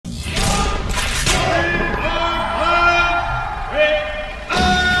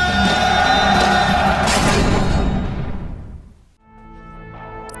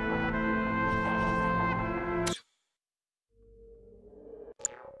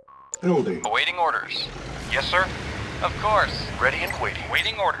Building. Awaiting orders. Yes, sir. Of course. Ready and waiting.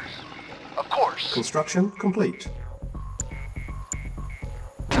 Waiting orders. Of course. Construction complete.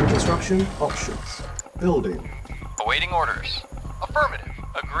 New construction options. Building. Awaiting orders. Affirmative.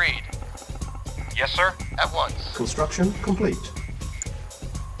 Agreed. Yes, sir. At once. Construction complete.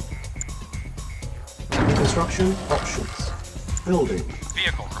 New construction options. Building.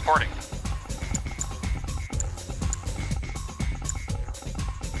 Vehicle reporting.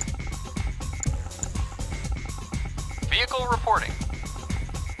 Vehicle reporting.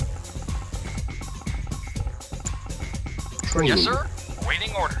 Training. Yes, sir.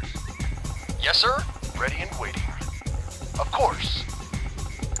 Awaiting orders. Yes, sir. Ready and waiting. Of course.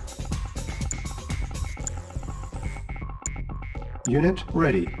 Unit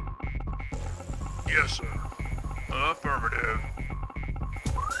ready. Yes, sir. Affirmative.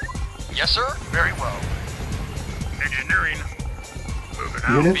 Yes, sir. Very well. Engineering. Moving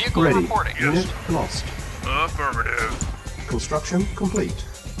out. Unit Vehicle ready. reporting. Yes. Unit lost. Affirmative. Construction complete.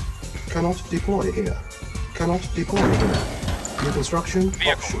 Cannot deploy here. Cannot deploy here. New construction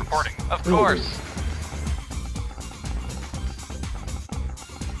Vehicle options. reporting. Of Building. course.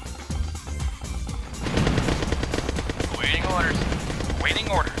 Awaiting orders. Awaiting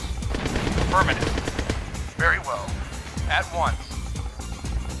orders. Affirmative. Very well. At once.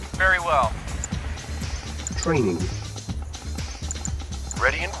 Very well. Training.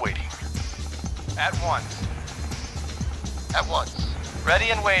 Ready and waiting. At once. At once. Ready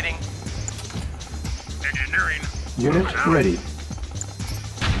and waiting. Engineering. Unit Moving out. ready.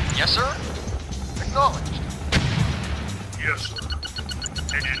 Yes, sir. Acknowledged. Yes, sir.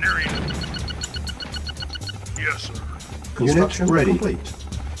 Engineering. Yes, sir. Unit Construction ready. complete.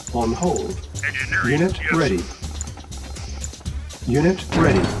 On hold. Engineering. Unit yes, ready. Sir. Unit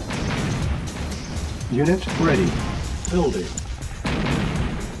ready. Unit ready. Building.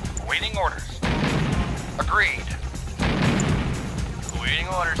 Awaiting orders. Agreed. Awaiting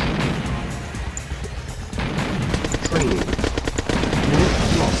orders. Training. Unit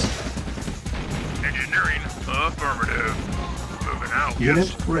lost. Engineering. Affirmative. Moving out. Unit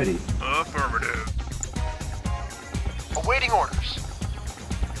Yes. ready. Affirmative. Awaiting orders.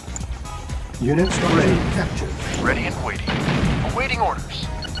 Unit ready. Captured. Ready and waiting. Awaiting orders.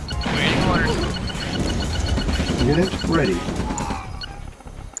 Awaiting orders. Unit ready.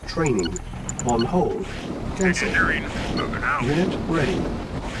 Training. On hold. Cancel. Engineering. Moving out. Unit ready.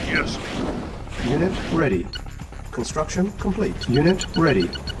 Yes, sir. Unit ready. Construction complete. Unit ready.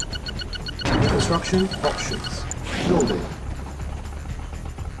 Construction options. Building.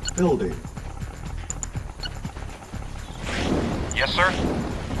 Building. Yes, sir.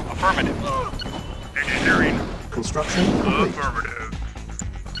 Affirmative. Engineering. Construction complete. Affirmative.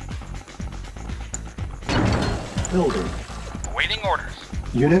 Building. Awaiting orders.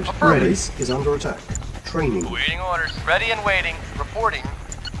 Unit Affirmative. ready is under attack. Training. Awaiting orders. Ready and waiting. Reporting.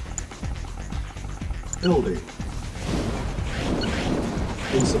 Building.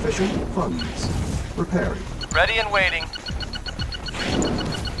 Insufficient funds. Repairing. Ready and waiting.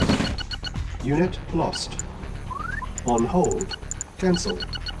 Unit lost. On hold. Cancel.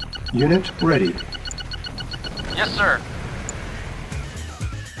 Unit ready. Yes, sir.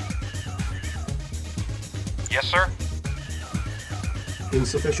 Yes, sir.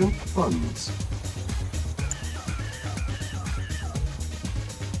 Insufficient funds.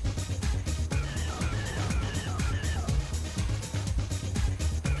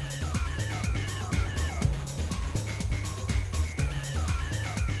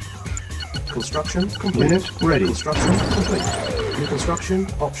 Construction complete. Unit ready. Construction complete. New construction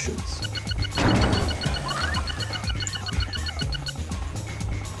options.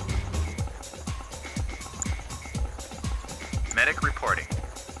 Medic reporting.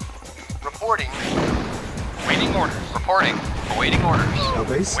 Reporting. Awaiting orders. Reporting. Awaiting orders. Our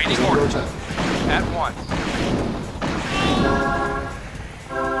base is Awaiting under orders. attack. At once.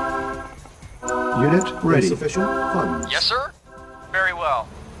 Unit ready. Insufficient funds. Yes, sir. Very well.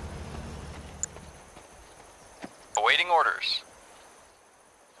 Awaiting orders.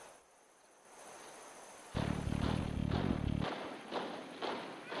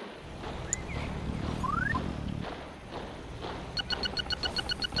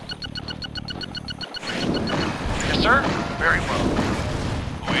 Yes, sir. Very well.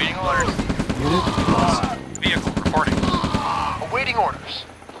 Awaiting orders. Unit lost. Vehicle reporting. Awaiting orders.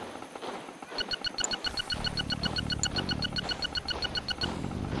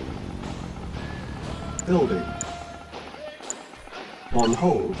 Building. On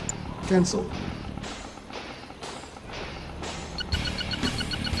hold. Cancel.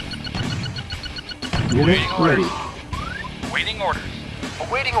 Unit Waiting orders. ready. Waiting orders.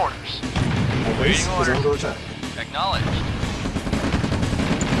 Awaiting orders. Our base is orders. under attack. Acknowledged.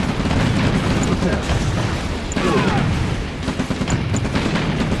 Prepare. Building.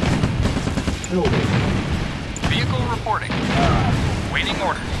 Building. Vehicle reporting. Waiting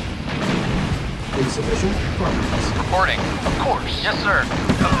orders. Insufficient funds. Reporting. Of course. Yes, sir.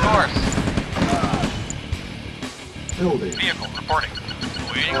 Of course. Building. Vehicle reporting.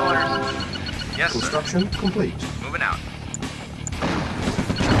 Waiting orders. Yes, Construction complete. sir. Moving out.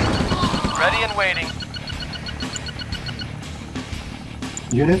 Ready and waiting.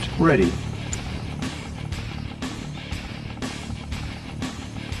 Unit ready.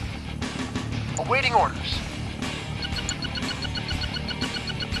 Awaiting orders.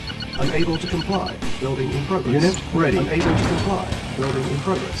 Unable to comply. Building in progress. Unit ready. Unable to comply. Building in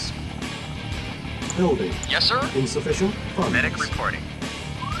progress. Building. Yes, sir. Insufficient funds. Medic reporting.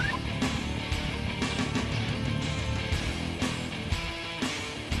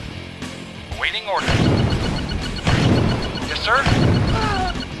 Awaiting orders. Yes, sir.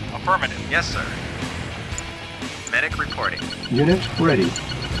 Affirmative. Yes, sir. Medic reporting. Unit ready.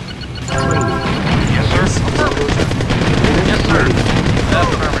 Training. Yes, sir. Affirmative. Yes, sir.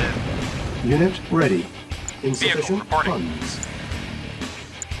 Affirmative. Unit ready. Insufficient reporting. funds.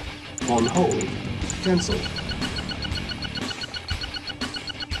 On hold. Cancel.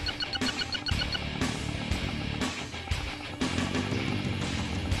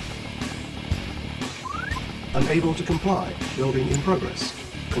 Unable to comply. Building in progress.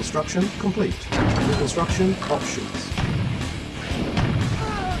 Construction complete. Reconstruction options.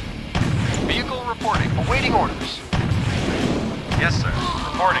 Vehicle reporting. Awaiting orders. Yes, sir.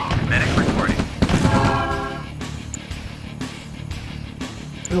 Reporting. Medic reporting.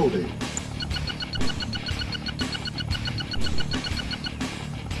 Building.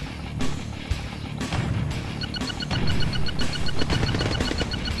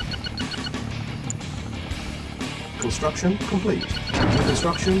 Construction complete.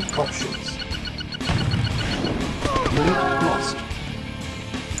 Reconstruction options. Unit lost.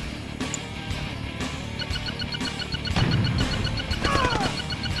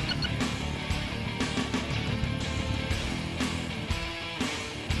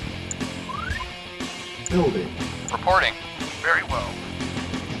 Building. Reporting. Very well.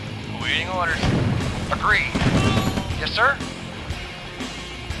 Awaiting orders. Agreed. Yes, sir.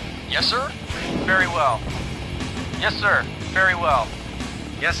 Yes, sir. Very well. Yes, sir. Very well.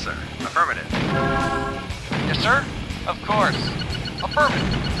 Yes, sir. Affirmative. Yes, sir. Of course.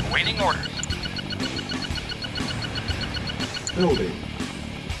 Affirmative. Awaiting orders. Building.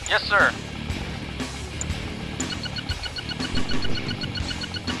 Yes, sir.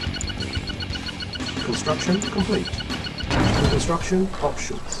 Construction complete. Reconstruction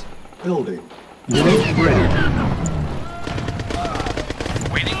options. Building. Unit ready.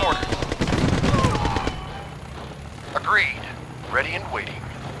 Waiting orders. Agreed. Ready and waiting.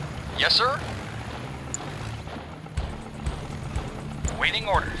 Yes, sir. Waiting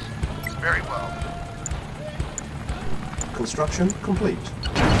orders. Very well. Construction complete.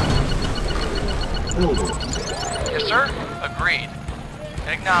 Building. Yes, sir. Agreed.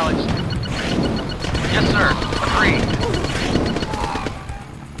 Acknowledged. Yes, sir. Agreed.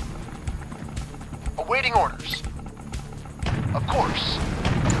 Awaiting orders. Of course.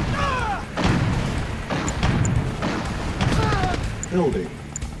 Building.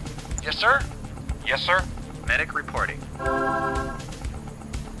 Yes, sir. Yes, sir. Medic reporting.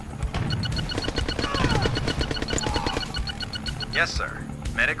 Yes, sir.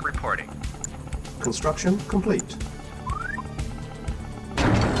 Medic reporting. Construction complete.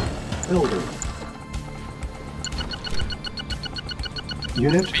 Building.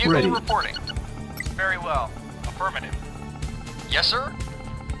 Unit Vehicle ready. reporting. Very well. Affirmative. Yes, sir.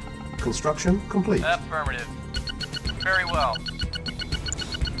 Construction complete. Affirmative. Very well.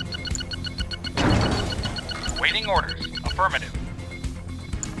 Waiting orders. Affirmative.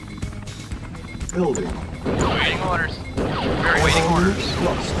 Building. Waiting orders. Very waiting All orders. units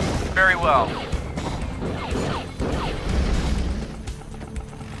lost. Very well.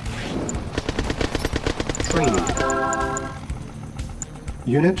 Training.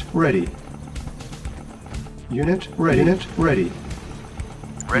 Unit ready. Unit ready. Unit ready.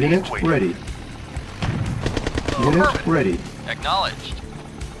 Ready Unit and waiting. ready. Unit Affirmative. ready. Acknowledged.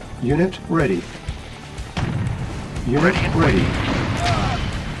 Unit ready. Unit Ready and ready.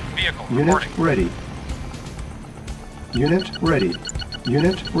 Vehicle Unit reporting. ready. Unit ready.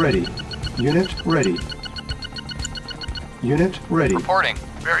 Unit ready. Unit ready. Unit ready. Reporting.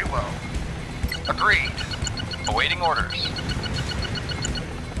 Very well. Agreed. Awaiting orders.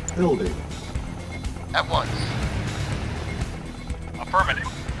 Building. At once. Affirmative.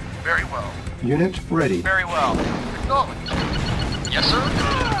 Very well. Unit ready. Very well. Acknowledged. Yes, sir.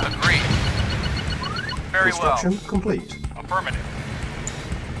 Agreed. Very well. Construction complete. Affirmative.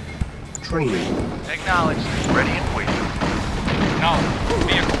 Training. Acknowledged. Ready and waiting. Acknowledged.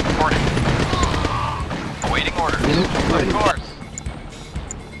 Vehicle reporting. Awaiting orders. Unit ready. Of course.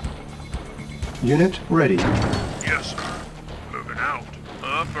 Unit ready. Yes, sir. Moving out.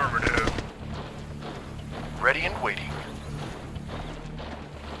 Affirmative. Ready and waiting.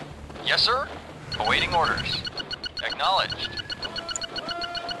 Yes, sir. Awaiting orders. Acknowledged.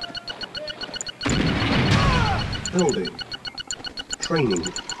 Building. Training.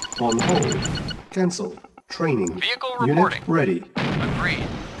 On hold. Cancel. Training. Vehicle Unit reporting. ready. Agreed.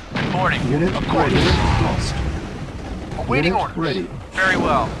 Reporting. Unit Of course. ready. Lost. Awaiting Unit orders. ready. Very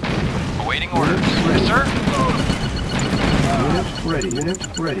well. Awaiting orders. ready. Yes, sir. Unit ready.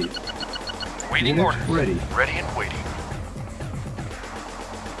 Unit ready. Waiting Unit orders. ready. Ready and waiting.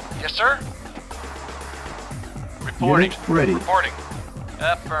 Yes, sir. Reporting. Unit ready. Reporting.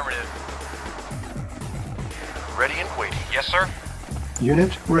 Affirmative. Ready and waiting. Yes, sir.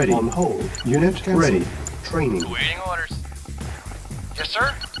 Unit ready. On hold. Unit ready. Training. Awaiting orders. Yes,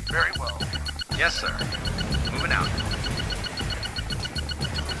 sir. Very well. Yes, sir. Moving out.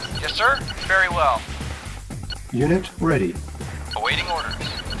 Yes, sir. Very well. Unit ready. Awaiting orders.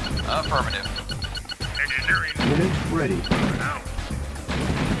 Affirmative. Engineering. Unit ready. Moving out.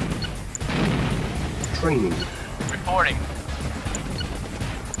 Training. Reporting.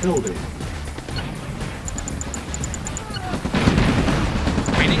 Building.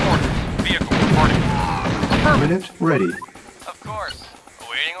 Awaiting orders. Vehicle reporting. Affirmative. Unit ready. Of course.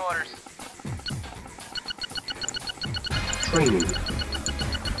 Awaiting orders. Training.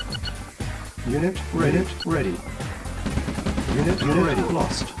 Unit ready. Unit ready. Unit ready.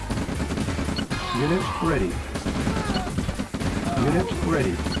 Lost. Unit ready. Unit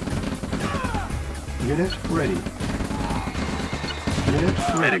ready. Unit ready. Unit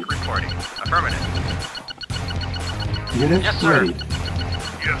ready. Medic reporting. Affirmative. Unit Yes, sir. ready.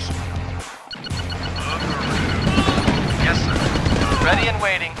 Yes, sir. Affirmative. Yes, sir. Ready and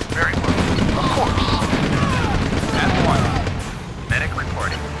waiting. Very well. Of course. At once. Medic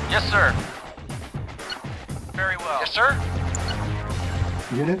reporting. Yes, sir. Very well. Yes, sir.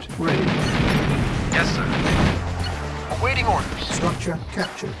 Unit ready. Yes, sir. Awaiting orders. Structure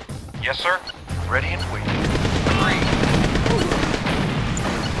captured. Yes, sir. Ready and waiting. Agreed.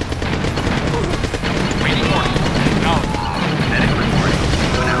 Waiting orders. Acknowledged. Medic reporting.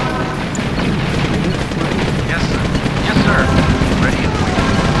 Moving out. Unit ready. Yes, sir. Yes, sir. Ready and waiting.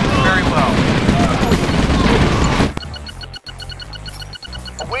 Very well.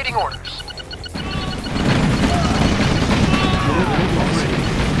 Awaiting orders. Unit ready.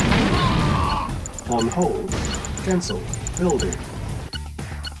 On hold. Cancel. Building.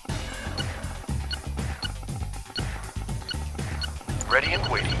 Ready and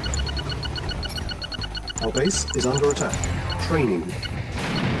waiting. Our base is under attack. Training.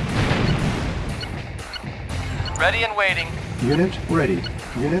 Ready and waiting. Unit ready.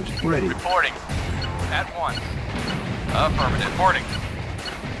 Unit ready. Reporting. At once. Affirmative. Reporting.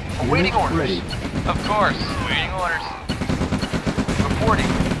 Awaiting Unit orders. ready. Of course. Awaiting orders. Reporting.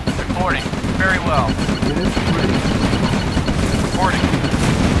 Reporting. Very well. Unit ready. Reporting.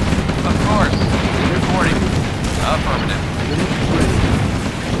 Of course. Reporting. Affirmative. Unit ready.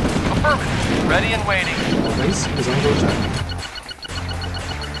 Affirmative. Ready and waiting. Our base is under attack.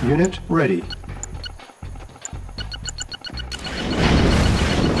 Unit ready.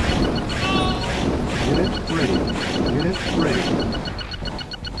 Unit ready. Unit ready.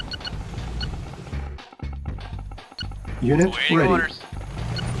 Unit Awaiting ready. orders.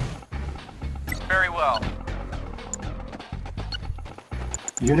 Very well.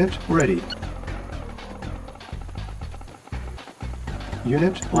 Unit ready.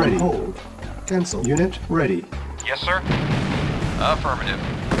 Unit ready. Hold. Cancel. Unit ready. Yes, sir. Affirmative.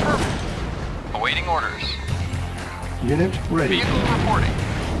 Affirmative. Awaiting orders. Unit ready. Vehicle reporting.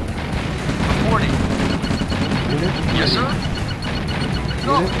 Reporting. Unit Yes, sir.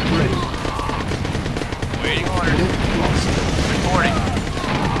 Go. Unit ready. Waiting orders. Unit lost. Reporting.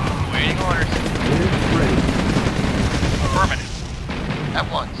 Waiting orders. Unit ready. Affirmative. At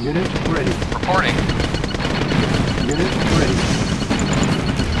once. Unit ready. Reporting. Unit ready.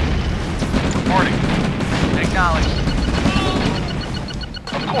 Reporting. Acknowledged.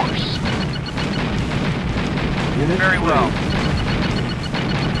 Of course. Unit Very well. ready.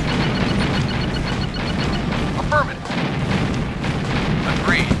 Affirmative.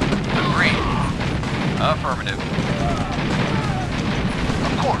 Agreed. Agreed. Affirmative.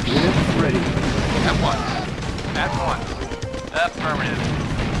 Of course. Unit ready. At once. At once. Affirmative.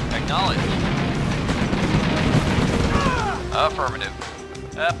 Affirmative. Acknowledged. Affirmative.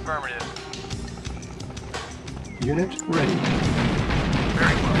 Affirmative. Unit ready.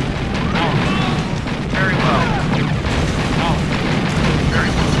 Very well. Very well. Very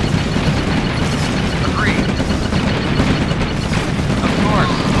well. Agreed. Of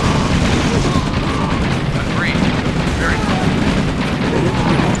course. Agreed. Very well. Unit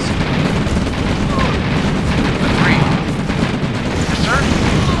lost. Agreed. Yes, sir?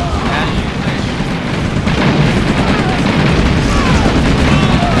 As you wish.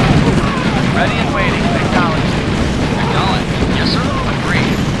 Ready and waiting. Acknowledged. Acknowledged. Yes, sir?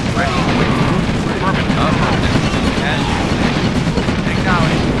 Agreed. Ready and waiting. Affirmative. Affirmative. As you wish.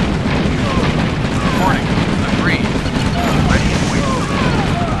 Acknowledged. Reporting. Agreed. Ready and waiting.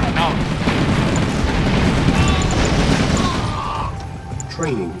 Acknowledged.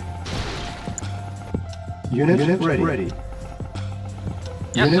 Training. Unit ready.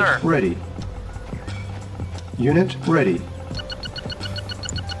 Yes, Unit sir. ready. Unit ready.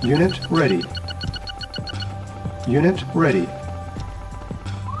 Unit ready.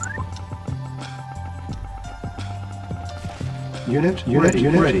 Unit ready.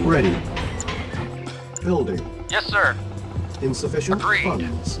 Unit ready. Building. Yes, sir. Insufficient Agreed.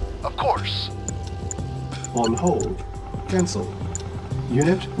 funds. Of course. On hold. Cancel.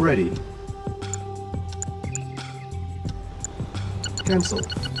 Unit ready. Cancel.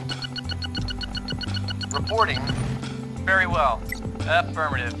 Reporting. Very well.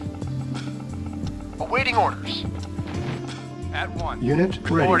 Affirmative. Awaiting orders. At once. Unit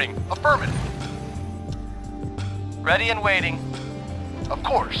Reporting. ready. Affirmative. Ready and waiting. Of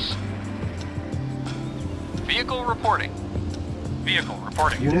course. Vehicle reporting. Vehicle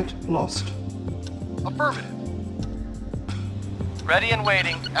reporting. Unit lost. Affirmative. Ready and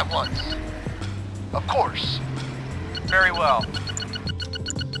waiting at once. Of course. Very well.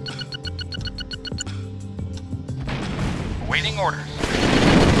 Awaiting orders.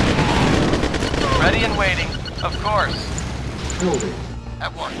 Ready and waiting. Of course. Building.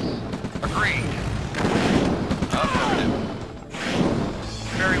 At once. Agreed. Affirmative.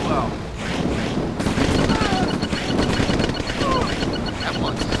 Very well. At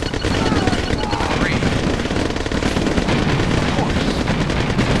once. Agreed.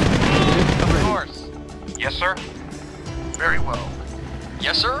 Of course. Yes, sir. Very well.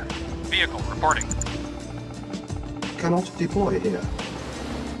 Yes, sir. Vehicle reporting. Cannot deploy here.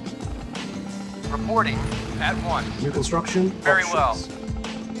 Reporting at once. New construction. Very well. options.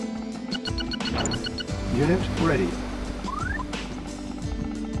 Unit ready.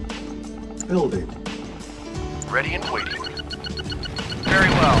 Building. Ready and waiting. Very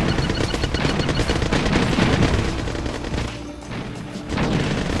well.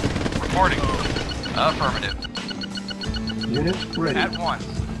 Reporting. Affirmative. Unit ready. At once.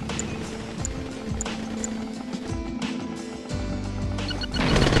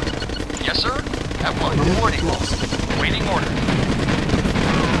 Yes, sir. At once. Unit Reporting. lost. Waiting order.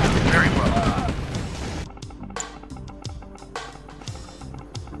 Very well.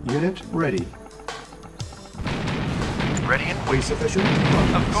 Unit ready. Ready and waiting. Insufficient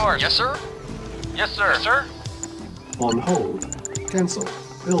funds. Of course. Yes, sir. Yes, sir. Yes, sir. On hold. Cancel.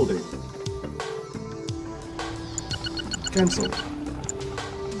 Building. Cancel.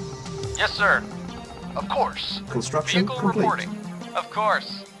 Yes, sir. Of course. Construction Vehicle complete. reporting. Of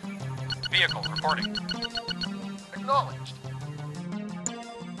course. Vehicle reporting. Acknowledged.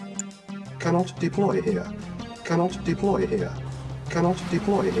 Cannot deploy here. Cannot deploy here. Cannot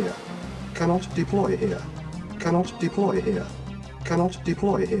deploy here. Cannot deploy here. Cannot deploy here. Cannot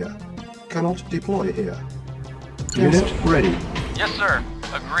deploy here. Cannot deploy here. Unit ready. Yes, sir.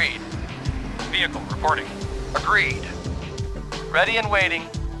 Agreed. Vehicle reporting. Agreed. Ready and waiting.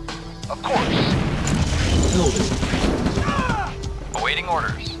 Of course. Building. Awaiting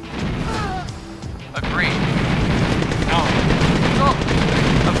orders. Agreed. No.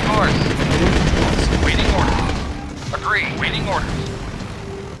 Of course. Waiting orders. Agreed. Waiting orders.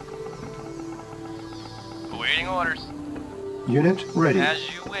 Awaiting orders. Unit ready. As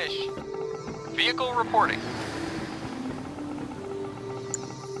you wish. Vehicle reporting.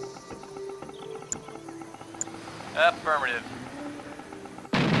 Affirmative.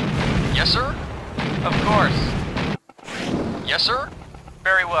 Yes, sir? Of course. Yes, sir?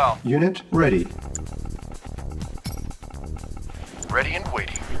 Very well. Unit ready. Ready and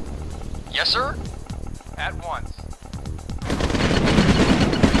waiting. Yes, sir? At once.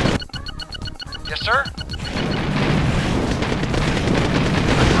 Yes, sir?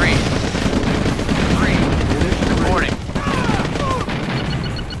 Agreed. Agreed. Reporting.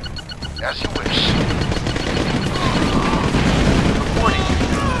 As you wish.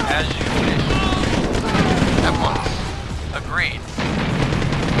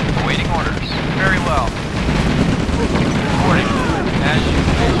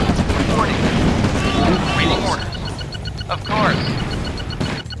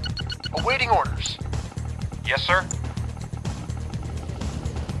 Awaiting orders. Yes, sir.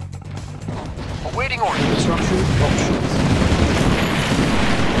 Awaiting orders. Construction options.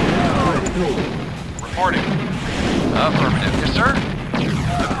 Ready building. Reporting. Affirmative. Yes, sir.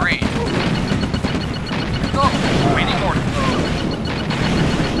 Agreed. Go. Awaiting orders.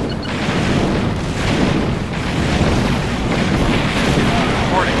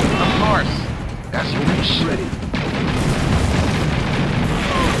 Reporting. Of course. As you wish. Ready.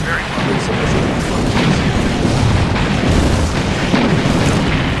 Very well. Insufficient funds.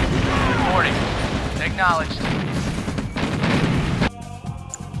 Reporting. Acknowledged.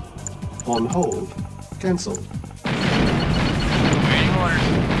 On hold. Cancel. Awaiting orders.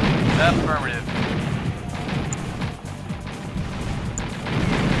 Affirmative.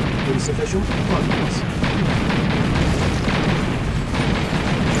 Insufficient funds.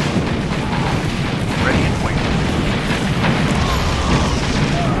 Ready and waiting.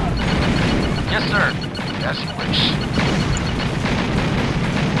 Yes, sir. As you wish.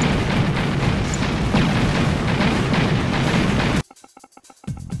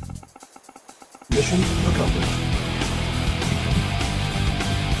 Mission accomplished.